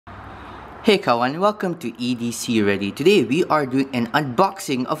Hey kawan, welcome to EDCReady. Today we are doing an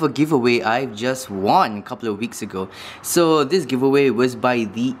unboxing of a giveaway I've just won a couple of weeks ago. So this giveaway was by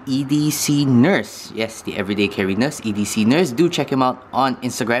the EDC Nurse. Yes, the Everyday Carry Nurse, EDC Nurse. Do check him out on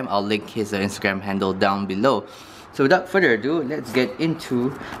Instagram. I'll link his Instagram handle down below. So without further ado, let's get into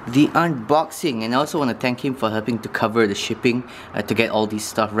the unboxing. And I also want to thank him for helping to cover the shipping to get all these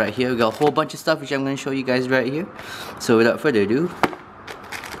stuff right here. We got a whole bunch of stuff which I'm going to show you guys right here. So without further ado,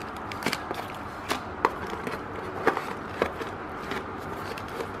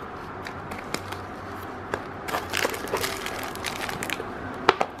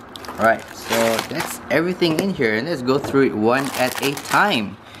 alright, so that's everything in here, and let's go through it one at a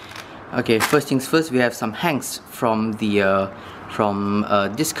time. Okay, first things first, we have some hanks from the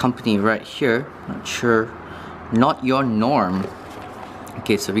this company right here. Not sure, Not Your Norm.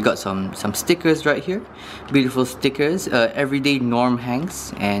 Okay, so we got some stickers right here, beautiful stickers, Everyday Norm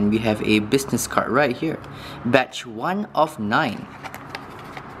hanks, and we have a business card right here, batch 1 of 9,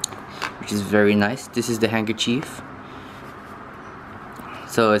 which is very nice. This is the handkerchief.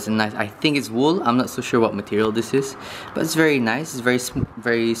 So it's a nice, I think it's wool. I'm not so sure what material this is, but it's very nice. It's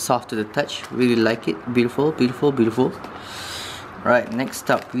very soft to the touch. Really like it. Beautiful, beautiful, beautiful. Right,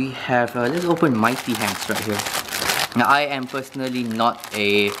 next up we have, let's open Mighty Hanks right here. Now I am personally not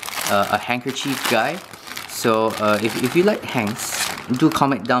a handkerchief guy, so if you like hanks, do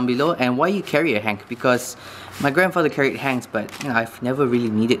comment down below, and why you carry a hank, because my grandfather carried hanks, but you know, I've never really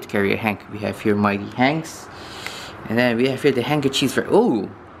needed to carry a hank. We have here Mighty Hanks. And then we have here the handkerchiefs for, oh,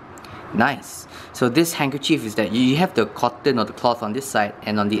 nice. So this handkerchief is that you have the cotton or the cloth on this side,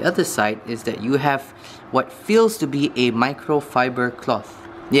 and on the other side is that you have what feels to be a microfiber cloth.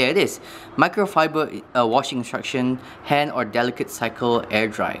 Yeah, it is. Microfiber washing instruction, hand or delicate cycle air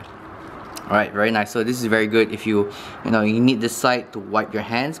dry. Alright, very nice. So this is very good if you need this side to wipe your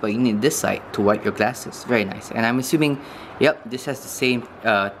hands, but you need this side to wipe your glasses. Very nice. And I'm assuming, yep, this has the same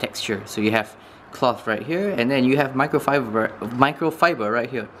texture. So you have cloth right here, and then you have microfiber right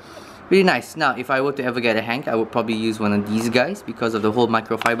here. Really nice. Now if I were to ever get a hank, I would probably use one of these guys because of the whole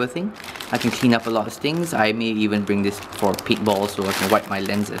microfiber thing. I can clean up a lot of things. I may even bring this for paintball so I can wipe my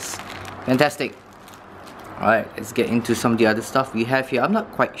lenses. Fantastic. Alright, let's get into some of the other stuff we have here. I'm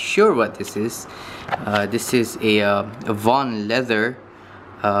not quite sure what this is. This is a Von leather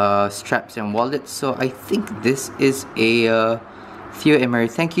straps and wallet. So I think this is a Theo and Mary.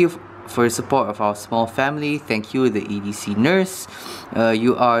 Thank you for the support of our small family. Thank you, the EDC Nurse.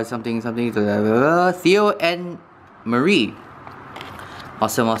 You are something Theo and Marie.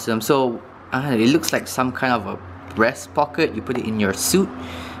 Awesome, awesome. So it looks like some kind of a breast pocket. You put it in your suit.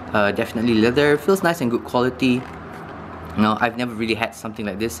 Definitely leather. Feels nice and good quality. No, I've never really had something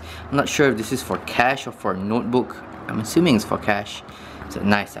like this. I'm not sure if this is for cash or for a notebook. I'm assuming it's for cash. So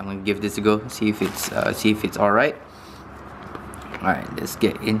nice. I'm gonna give this a go. See if it's all right. Alright, let's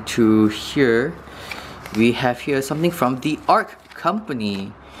get into here. We have here something from the Arc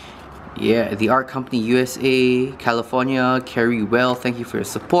Company. Yeah, the Arc Company USA, California. Carry well. Thank you for your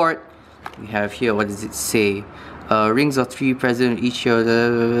support. We have here, what does it say? Rings of 3 present each year.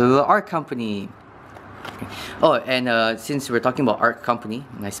 The Arc Company. Oh, and since we're talking about Art Company,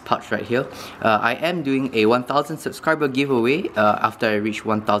 nice pouch right here, I am doing a 1000 subscriber giveaway after I reach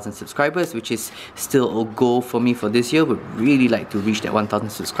 1000 subscribers, which is still a goal for me for this year. Would really like to reach that 1000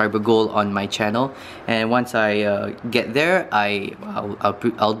 subscriber goal on my channel, and once I get there,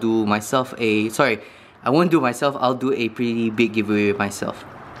 I'll do myself a, sorry, I won't do myself, I'll do a pretty big giveaway myself.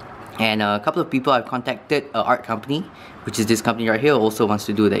 And a couple of people I've contacted, Art Company, which is this company right here, also wants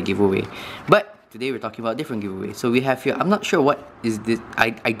to do that giveaway. But today we're talking about a different giveaway. So we have here, I'm not sure what is this, I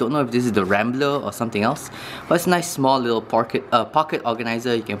don't know if this is the Rambler or something else, but it's a nice small little pocket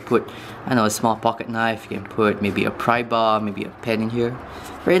organizer. You can put, I don't know, a small pocket knife, you can put maybe a Prybar, maybe a pen in here.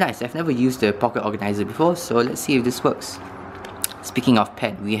 Very nice. I've never used a pocket organizer before, so let's see if this works. Speaking of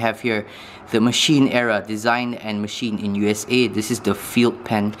pen, we have here the Machine Era, designed and machined in USA. This is the Field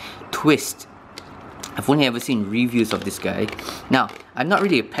Pen Twist. I've only ever seen reviews of this guy. Now, I'm not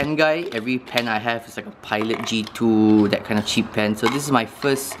really a pen guy. Every pen I have is like a Pilot G2, that kind of cheap pen. So this is my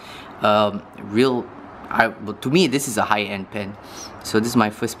first well, to me this is a high-end pen. So this is my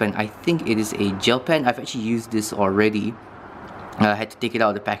first pen. I think it is a gel pen. I've actually used this already. I had to take it out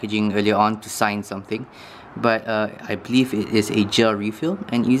of the packaging earlier on to sign something. But I believe it is a gel refill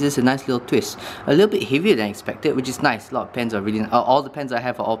and uses a nice little twist. A little bit heavier than expected, which is nice. A lot of pens are really, all the pens I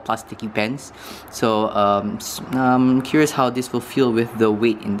have are all plasticky pens. So I'm curious how this will feel with the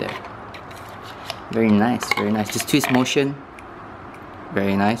weight in there. Very nice, very nice. This twist motion,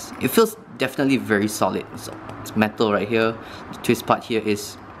 very nice. It feels definitely very solid. So it's metal right here. The twist part here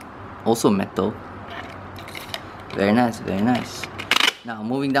is also metal. Very nice, very nice. Now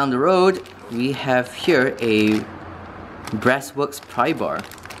moving down the road, we have here a Brassworks Prybar.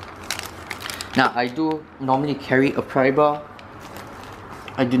 Now I do normally carry a Prybar.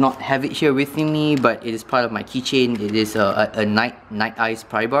 I do not have it here with me, but it is part of my keychain. It is a night eyes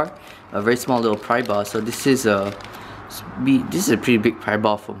Prybar, a very small little Prybar. So this is a pretty big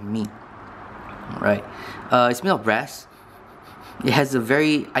Prybar for me. Alright, it's made of brass. It has a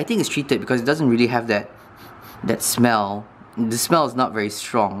very, I think it's treated because it doesn't really have that smell. The smell is not very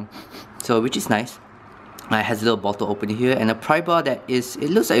strong, so which is nice. It has a little bottle opener here and a Prybar that is, it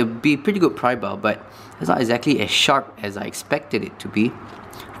looks like it would be a pretty good Prybar, but it's not exactly as sharp as I expected it to be.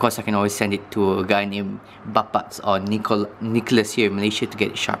 Of course, I can always send it to a guy named Bapats or Nicholas here in Malaysia to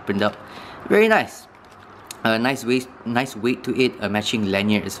get it sharpened up. Very nice. Nice weight to it, a matching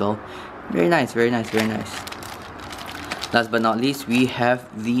lanyard as well. Very nice, very nice, very nice. Last but not least, we have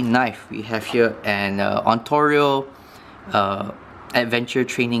the knife. We have here an Ontario adventure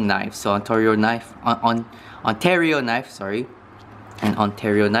training knife. So Ontario knife, sorry, an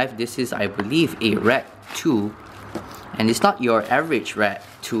Ontario knife. This is, I believe, a Rat 2, and it's not your average Rat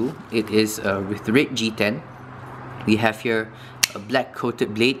 2. It is with red G10. We have here a black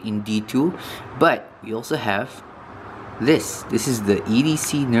coated blade in D2, but we also have this. This is the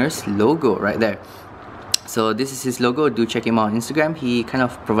EDC Nurse logo right there. So this is his logo. Do check him out on Instagram. He kind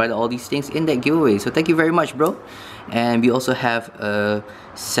of provided all these things in that giveaway. So thank you very much, bro. And we also have a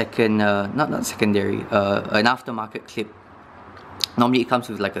second, not secondary, an aftermarket clip. Normally it comes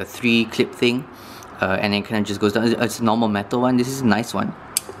with like a 3-clip thing, and then kind of just goes down. It's a normal metal one. This is a nice one.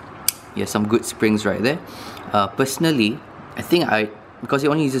 Yeah, some good springs right there. Personally, I think because it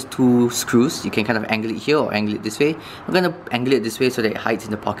only uses 2 screws, you can kind of angle it here or angle it this way. I'm gonna angle it this way so that it hides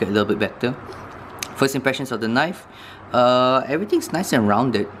in the pocket a little bit better. First impressions of the knife, everything's nice and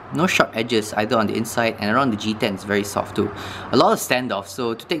rounded. No sharp edges either on the inside, and around the G10 it's very soft too. A lot of standoff,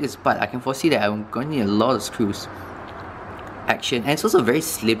 so to take this apart, I can foresee that I'm going to need a lot of screws. Action, and it's also a very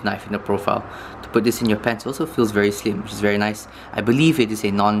slim knife in the profile. To put this in your pants also feels very slim, which is very nice. I believe it is a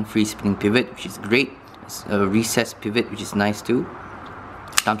non-free spinning pivot, which is great. It's a recessed pivot, which is nice too.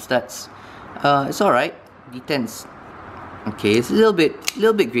 Thumb stats, it's alright. D10's okay, it's a little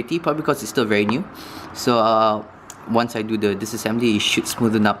bit gritty, probably because it's still very new. So once I do the disassembly, it should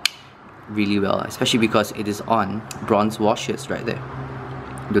smoothen up really well, especially because it is on bronze washers right there.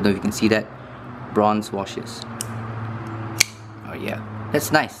 Don't know if you can see that. Bronze washers. Oh yeah,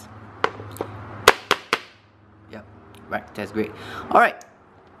 that's nice. Yep, right, that's great. Alright.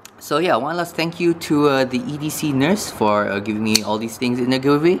 So yeah, one last thank you to the EDC Nurse for giving me all these things in the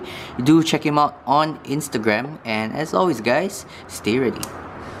giveaway. Do check him out on Instagram, and as always guys, stay ready.